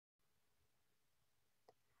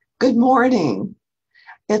Good morning.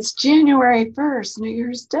 It's January 1st, New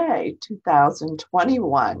Year's Day,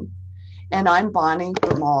 2021. And I'm Bonnie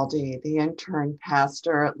Grimaldi, the intern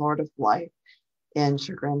pastor at Lord of Life in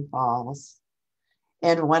Chagrin Falls,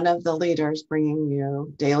 and one of the leaders bringing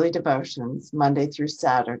you daily devotions Monday through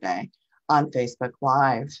Saturday on Facebook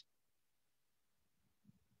Live.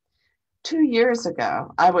 2 years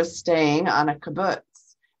ago, I was staying on a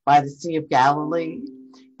kibbutz by the Sea of Galilee.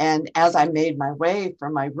 And as I made my way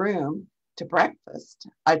from my room to breakfast,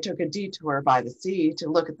 I took a detour by the sea to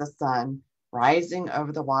look at the sun rising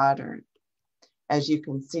over the water, as you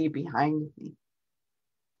can see behind me.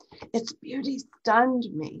 Its beauty stunned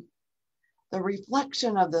me. The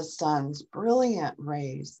reflection of the sun's brilliant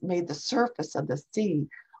rays made the surface of the sea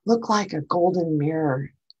look like a golden mirror.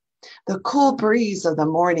 The cool breeze of the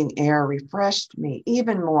morning air refreshed me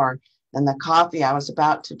even more than the coffee I was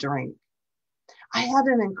about to drink. I had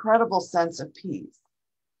an incredible sense of peace.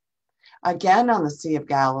 Again, on the Sea of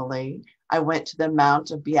Galilee, I went to the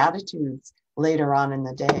Mount of Beatitudes later on in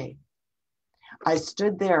the day. I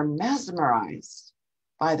stood there mesmerized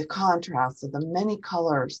by the contrast of the many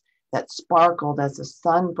colors that sparkled as the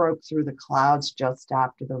sun broke through the clouds just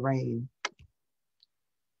after the rain.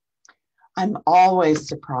 I'm always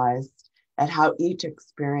surprised at how each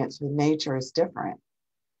experience with nature is different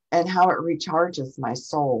and how it recharges my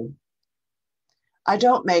soul. I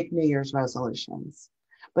don't make New Year's resolutions,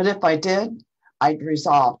 but if I did, I'd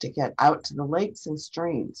resolve to get out to the lakes and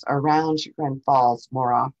streams around Chagrin Falls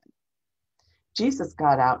more often. Jesus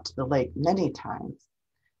got out to the lake many times.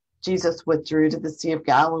 Jesus withdrew to the Sea of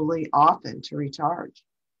Galilee often to recharge.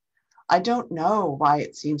 I don't know why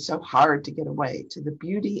it seems so hard to get away to the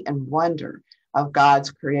beauty and wonder of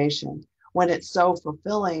God's creation when it's so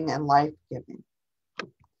fulfilling and life-giving.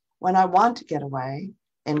 When I want to get away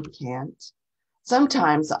and can't,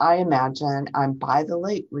 sometimes I imagine I'm by the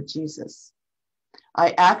lake with Jesus. I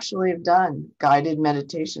actually have done guided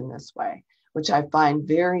meditation this way, which I find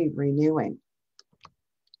very renewing.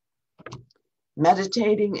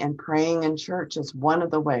 Meditating and praying in church is one of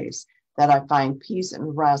the ways that I find peace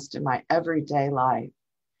and rest in my everyday life.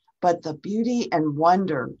 But the beauty and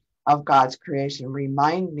wonder of God's creation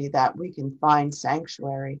remind me that we can find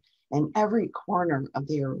sanctuary in every corner of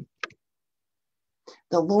the earth.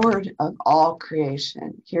 The Lord of all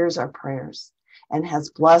creation hears our prayers and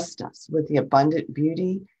has blessed us with the abundant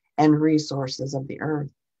beauty and resources of the earth,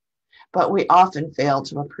 but we often fail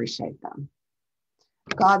to appreciate them.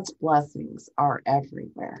 God's blessings are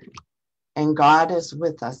everywhere, and God is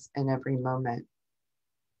with us in every moment.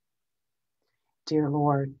 Dear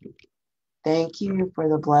Lord, thank you for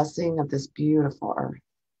the blessing of this beautiful earth.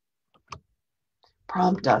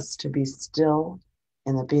 Prompt us to be still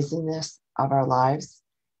in the busyness of our lives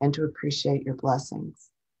and to appreciate your blessings.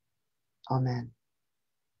 Amen.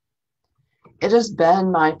 It has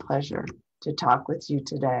been my pleasure to talk with you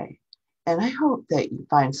today, and I hope that you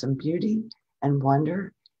find some beauty and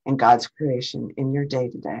wonder in God's creation in your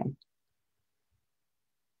day-to-day.